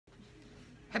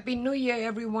Happy New Year,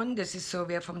 everyone. This is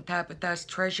Sylvia from Tabitha's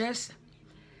Treasures.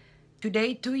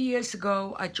 Today, 2 years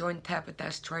ago, I joined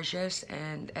Tabitha's Treasures,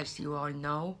 and as you all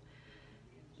know,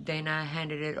 Dana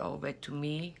handed it over to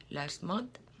me last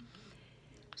month.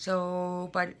 These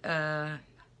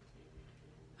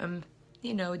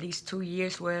 2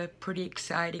 years were pretty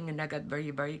exciting, and I got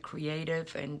very, very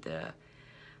creative, and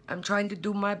I'm trying to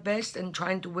do my best and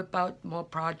trying to whip out more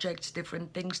projects,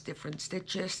 different things, different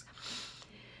stitches.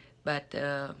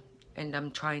 And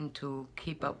I'm trying to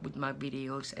keep up with my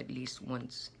videos at least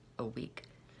once a week.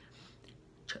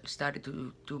 Started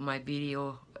to do my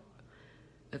video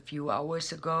a few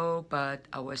hours ago, but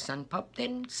our son popped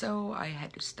in, so I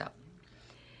had to stop.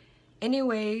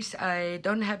 Anyways, I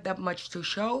don't have that much to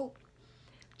show.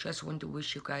 Just want to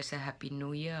wish you guys a happy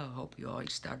new year. I hope you all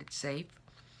started safe.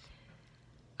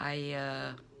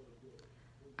 I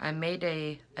made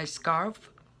a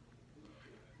scarf.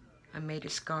 I made a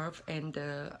scarf, and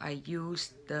I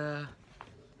used the,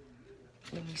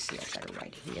 let me see, I got it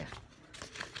right here.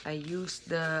 I used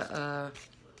the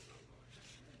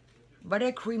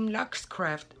Buttercream Luxe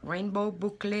Craft Rainbow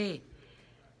Boucle,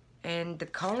 and the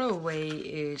colorway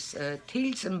is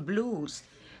teals and blues.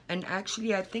 And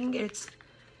actually, I think it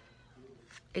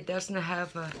doesn't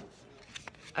have a,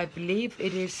 I believe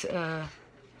it is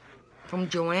from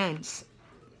Joann's,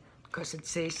 because it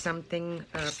says something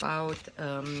about,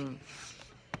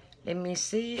 let me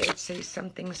see, it says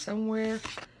something somewhere.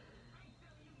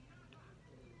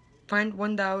 Find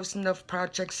 1,000 of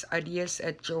projects ideas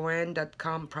at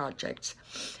joann.com projects.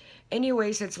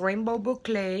 Anyways, it's Rainbow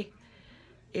Boucle.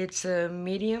 It's a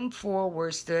medium 4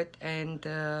 worsted, and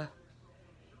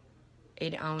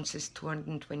 8 ounces,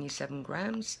 227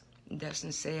 grams. It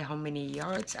doesn't say how many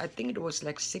yards. I think it was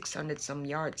like 600 some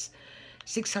yards.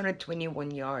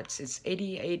 621 yards. It's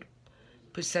 88%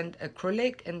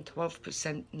 acrylic and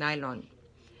 12% nylon.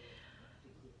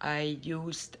 I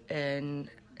used a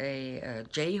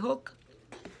J-hook,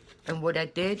 and what I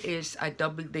did is I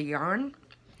doubled the yarn.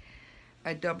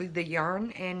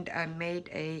 And I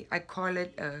made I call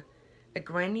it a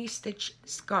granny stitch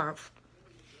scarf.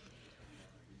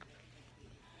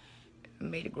 I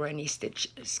made a granny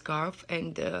stitch scarf,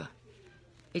 and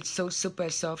it's so super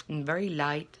soft and very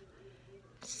light.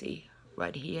 See,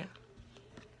 right here.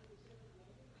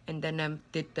 And then I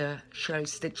did the shell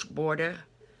stitch border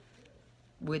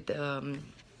with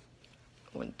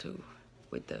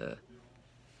with the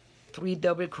 3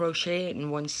 double crochet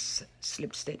and 1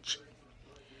 slip stitch.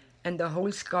 And the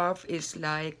whole scarf is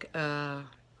like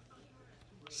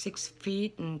 6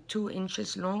 feet and 2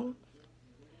 inches long.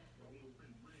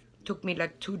 Took me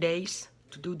like 2 days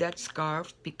to do that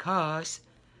scarf because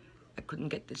I couldn't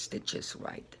get the stitches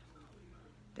right.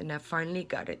 Then I finally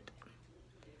got it.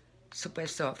 Super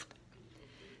soft.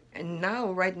 And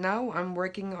now, right now, I'm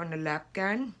working on a lap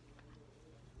gun.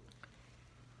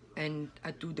 And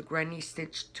I do the granny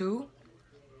stitch too.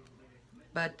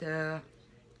 But let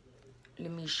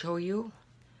me show you.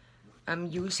 I'm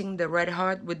using the Red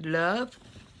Heart with Love.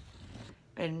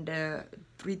 And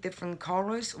 3 different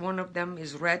colors. One of them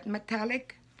is red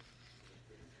metallic.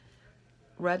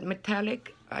 Red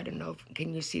metallic. I don't know,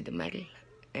 can you see the metal?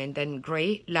 And then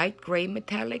gray, light gray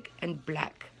metallic, and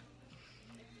black.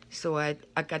 So I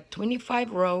got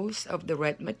 25 rows of the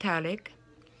red metallic,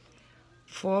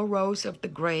 4 rows of the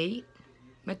gray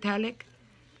metallic,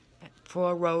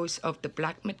 4 rows of the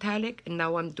black metallic, and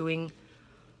now I'm doing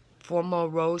 4 more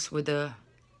rows with the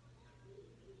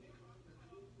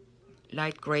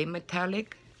light gray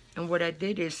metallic. And what I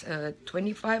did is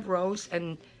 25 rows,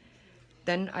 and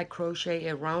then I crochet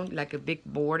around like a big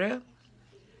border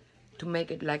to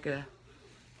make it like a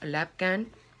lap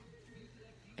gun.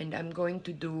 And I'm going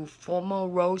to do 4 more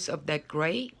rows of that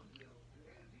gray.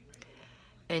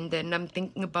 And then I'm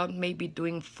thinking about maybe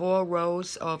doing 4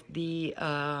 rows of the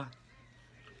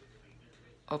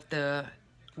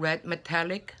red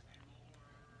metallic.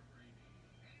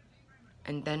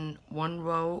 And then 1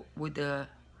 row with the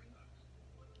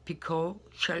picot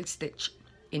shell stitch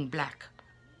in black.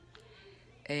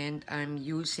 And I'm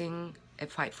using a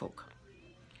 5-hook.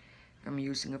 I'm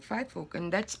using a 5-hook,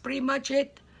 and that's pretty much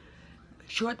it.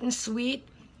 Short and sweet.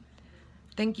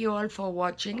 Thank you all for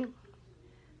watching.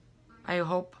 I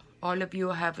hope all of you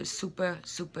have a super,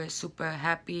 super, super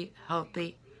happy,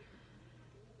 healthy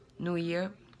New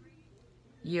Year.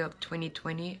 Year of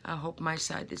 2020. I hope my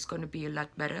side is going to be a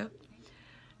lot better.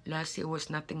 Last year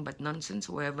was nothing but nonsense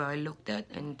wherever I looked at,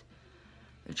 and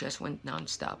it just went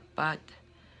non-stop. But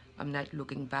I'm not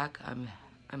looking back. I'm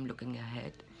looking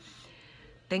ahead.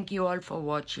 Thank you all for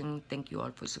watching. Thank you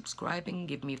all for subscribing.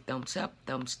 Give me a thumbs up,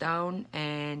 thumbs down,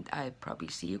 and I'll probably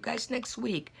see you guys next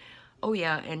week. Oh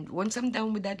yeah, and once I'm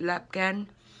done with that lap can,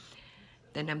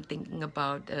 then I'm thinking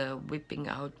about whipping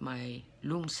out my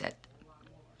loom set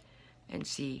and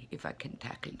see if I can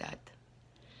tackle that.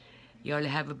 You all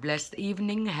have a blessed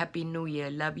evening. Happy New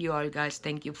Year. Love you all, guys.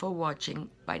 Thank you for watching.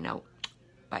 Bye now.